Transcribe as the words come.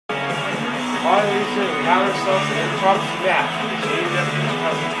Obviously, we have ourselves an impromptu match. The JWF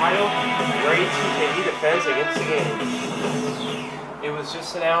Intercontinental title, Rey TKD defends against the game. It was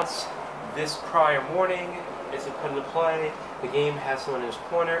just announced this prior morning. It's been put into play. The game has someone in his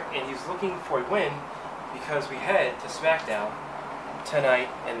corner, and he's looking for a win because we head to SmackDown tonight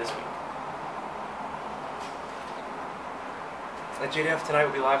and this week. The JWF tonight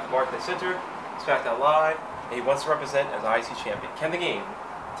will be live from Barclays Center, SmackDown Live, and he wants to represent as IC champion. Can the game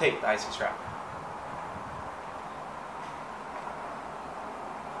take the IC strap?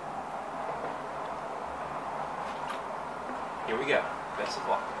 Here we go. Best of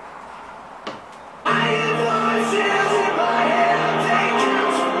luck.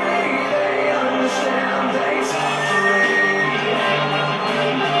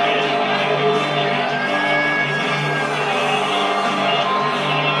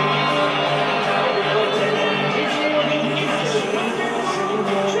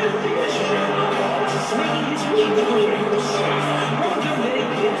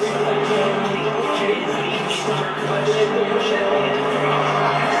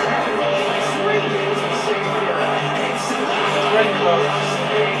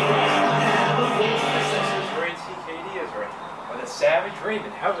 Rey TKD is ready. When the Savage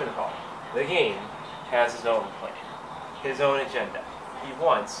Raven Heaven Hall, the game has his own plan, his own agenda. He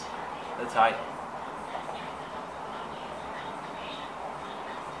wants the title.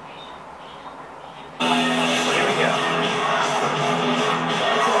 Here we go.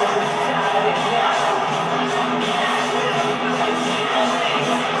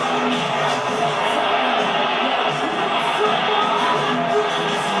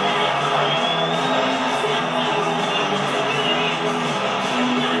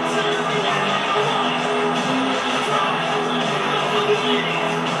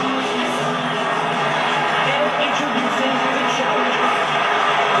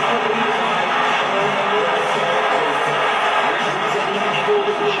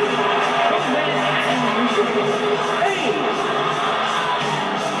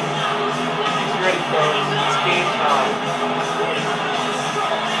 It's game time.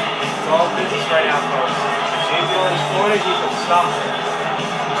 It's all business right now, folks. JBL in his corner, he can stop it.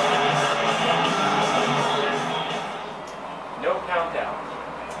 No countdown.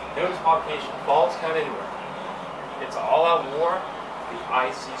 No disqualification. Falls count anywhere. It's all-out war. The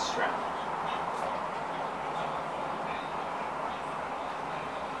IC strap.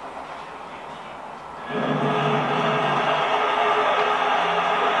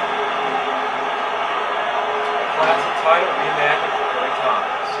 Title reimagined for current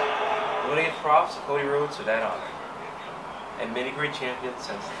times. Eliminated props to Cody Rhodes for that honor. And many great champions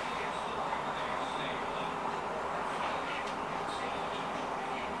since then.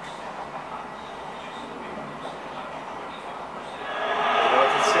 They know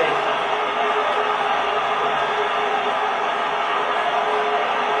what to say.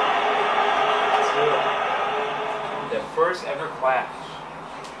 Let's do it. The first ever clash.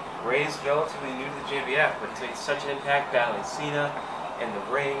 Rey's relatively new to the JWF, but he's made such an impact battling Cena in the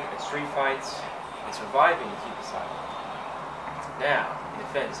ring and street fights and surviving to keep his title. Now, he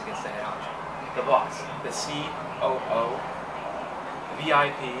defends against the head honcho, the boss, the COO,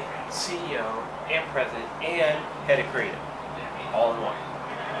 VIP, CEO, and president, and head of creative, all in one.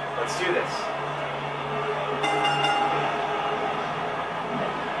 Let's do this.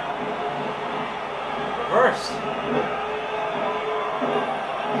 Reversed.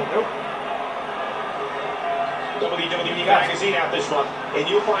 Nope. WWE Magazine out this month, and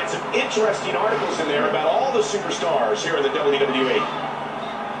you'll find some interesting articles in there about all the superstars here in the WWE.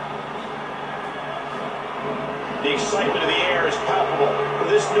 The excitement of the air is palpable for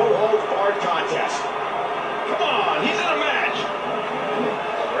this no-holds-barred contest. Come on, he's in a match.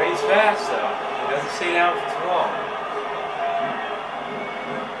 Rey's fast, though. He doesn't stay down for too long.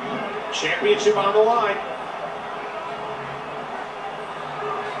 Championship on the line.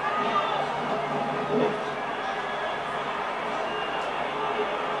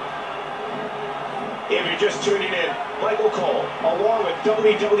 If you're just tuning in, Michael Cole, along with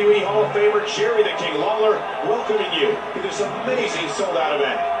WWE Hall of Famer Jerry the King Lawler, welcoming you to this amazing sold-out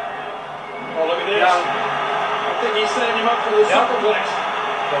event. Oh, look at this. I think he's setting him up for the Superplex.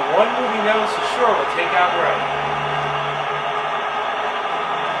 The one move he knows for sure will take out Rey.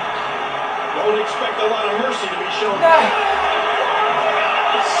 Don't expect a lot of mercy to be shown.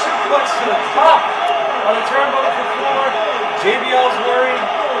 Suplex to the top on the turnbuckle for 4. JBL's worried.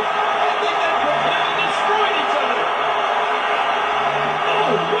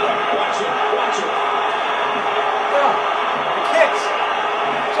 Watch it. Oh, the kicks.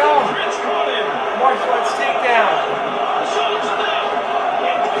 Joe. Martial arts takedown.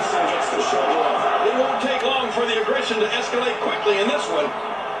 And Tyson gets the shoulder position to escalate quickly in this one.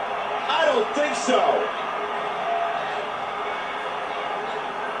 I don't think so.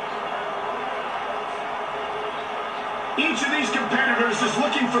 Each of these competitors is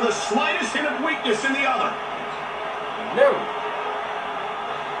looking for the slightest hint of weakness in the other. No.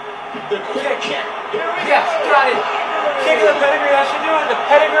 The quick kick. Yes, got it. Kick of the pedigree, that should do it. The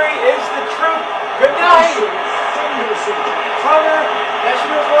pedigree is the truth. Good night. Cover, that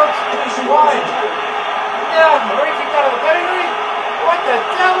should do it, folks. One. No, Rey kicked out of the pedigree. What the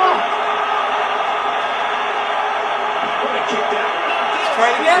devil? What a kick that. Let's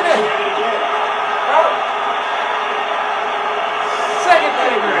try it again then. Oh. Second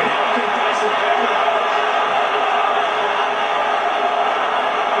pedigree.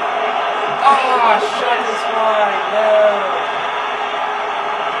 Oh, shut this wide. No.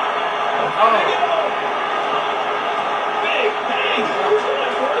 Oh. Big bang.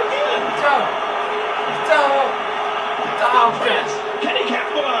 Dolphins. Can he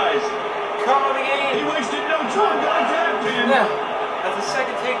capitalize? Come on, the game. He wasted no time going for that pin. No. That's the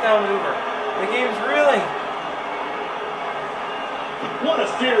second takedown maneuver. The game's reeling. What a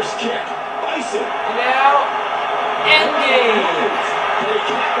fierce kick. Bison. And now, endgame. They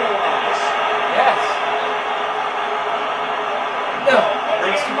capitalize. Yes. No.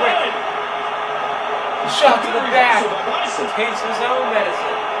 Rey's too quick. Shot to the back. Takes his own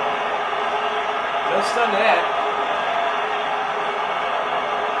medicine. No stun to that.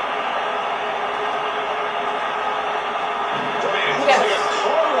 Yes.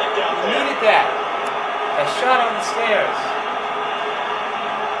 Needed that. A shot on the stairs.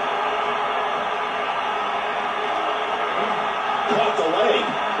 Caught the leg.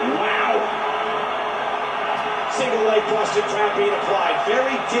 Wow. Single leg busted trap being applied.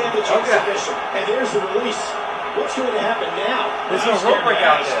 Very damaging submission. And there's the release. What's going to happen now? There's no rope break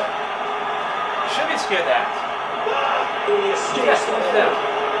out there. Should be scared that. He escapes the hold. Down.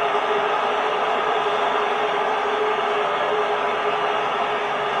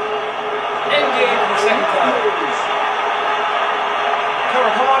 Endgame for the second time.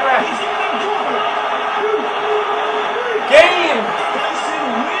 Come on, ref. Game!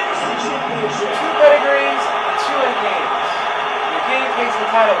 Bison wins the championship. 2 pedigrees and 2 endgames. The game takes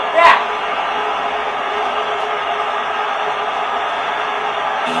the title back.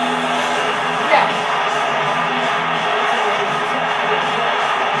 Yes.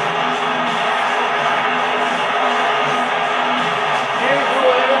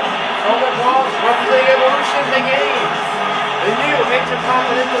 From the balls, representing Evolution, the game. The new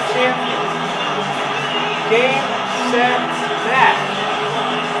Intercontinental champion. Game, set, match.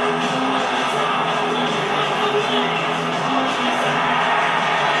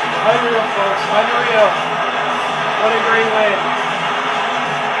 Unreal, folks. Unreal. What a great win.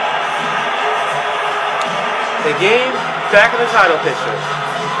 The game, back in the title picture.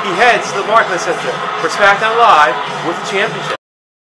 He heads to the Barclays Center for SmackDown Live with the championship.